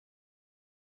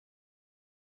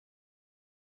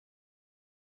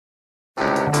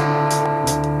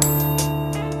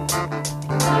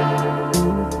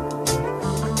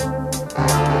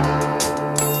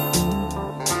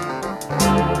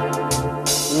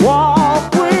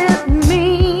Walk with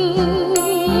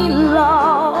me,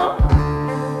 Lord.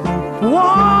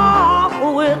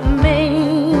 Walk with me.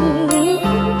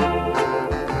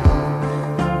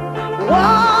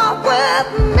 Walk with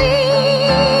me,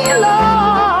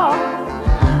 Lord.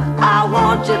 I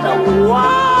want you to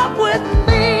walk with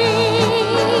me.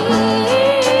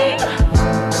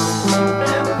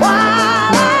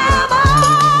 While I'm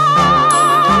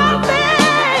on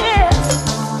this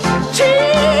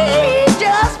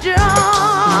Jesus journey,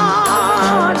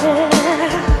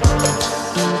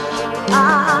 I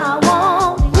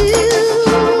want you,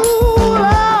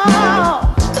 Lord,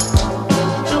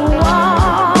 to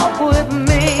walk with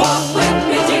me. Walk with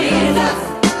me, Jesus.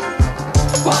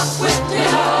 Walk with me,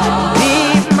 Lord. Be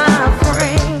my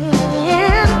friend,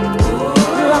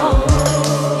 Lord.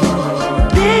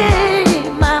 Be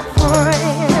my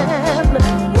friend.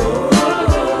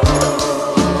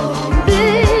 Be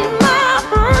my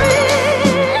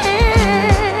friend.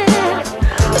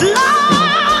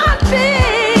 Lord, be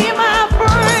my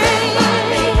friend.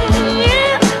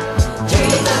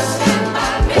 Jesus, stand by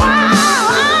me. While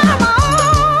I'm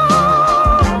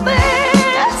on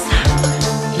this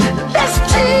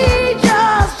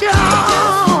Jesus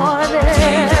journey,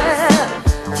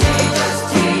 Jesus,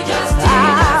 Jesus, I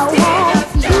want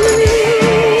you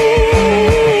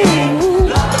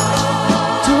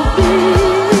to be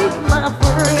my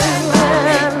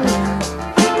friend.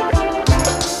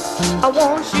 I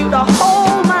want you to hold